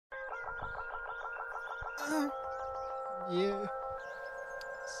Yeah.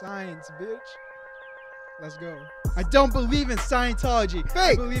 Science, bitch. Let's go. I don't believe in Scientology. Fake.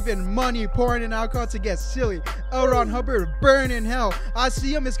 I believe in money, porn, and alcohol to get silly. L. Ron Hubbard, burn in hell. I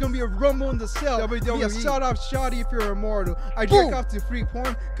see him, it's gonna be a rumble in the cell. WWE. Be a shot-off shotty if you're immortal. I jerk off to free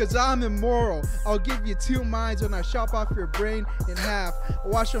porn cause I'm immoral. I'll give you 2 minds when I chop off your brain in half.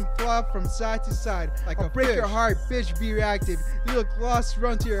 Watch them flop from side to side. Like I'll break your heart, bitch, be reactive. You look lost,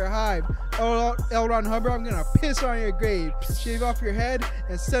 run to your hive. L. Ron Hubbard, I'm gonna piss on your grave. Shave off your head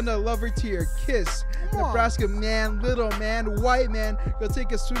and send a lover to your kiss. Nebraska man, little man, white man, go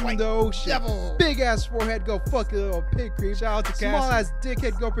take a swim in the ocean. Devil. Big ass forehead, go fuck a little pig creep. Shout out to small ass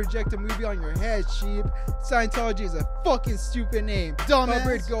dickhead, go project a movie on your head, sheep. Scientology is a fucking stupid name. Dumbass.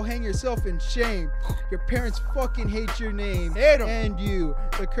 Hubbard, go hang yourself in shame. Your parents fucking hate your name. Hate 'em. And you.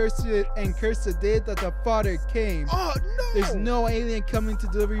 The curse the day that the Father came. Oh no! There's no alien coming to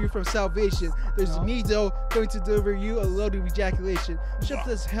deliver you from salvation. There's me though going to deliver you a load of ejaculation. Shut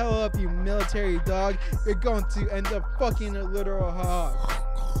this hell up, you military dog. You're going to end up fucking a literal hog.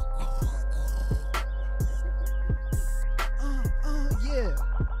 Yeah.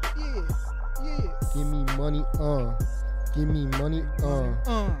 Give me money, Give me money,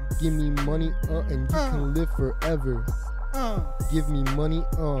 Give me money, and you can live forever. Give me money,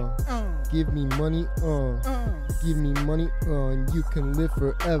 Give me money, Give me money, and you can live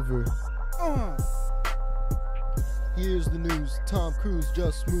forever. Here's the news. Tom Cruise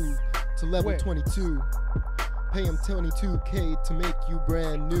just moved to level 22. Pay him $22K to make you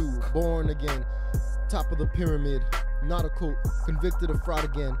brand new. Born again. Top of the pyramid. Not a cult. Convicted of fraud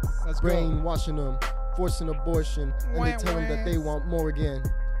again. Brainwashing them. Forcing abortion. And they tell them that they want more again.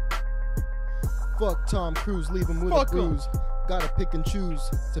 Fuck Tom Cruise. Leave him with a bruise. Gotta pick and choose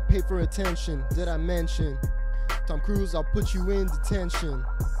to pay for attention. Did I mention? Tom Cruise, I'll put you in detention.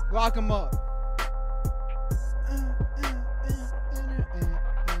 Lock him up.